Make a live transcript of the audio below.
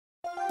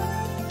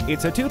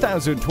It's a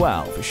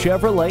 2012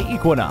 Chevrolet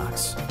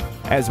Equinox.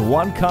 As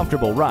one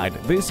comfortable ride,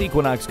 this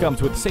Equinox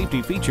comes with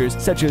safety features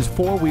such as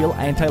 4-wheel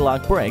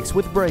anti-lock brakes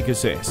with brake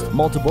assist,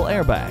 multiple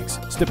airbags,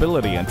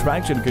 stability and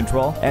traction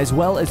control, as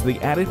well as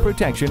the added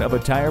protection of a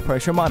tire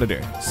pressure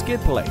monitor, skid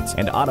plates,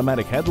 and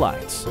automatic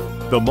headlights.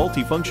 The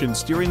multifunction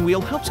steering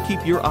wheel helps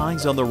keep your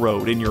eyes on the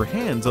road and your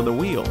hands on the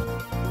wheel.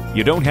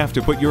 You don't have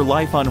to put your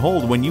life on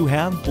hold when you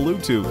have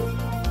Bluetooth.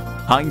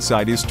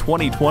 Hindsight is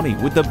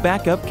 20/20 with the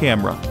backup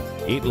camera.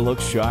 It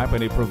looks sharp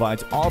and it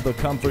provides all the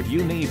comfort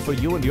you need for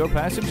you and your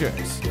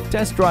passengers.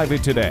 Test drive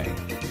it today.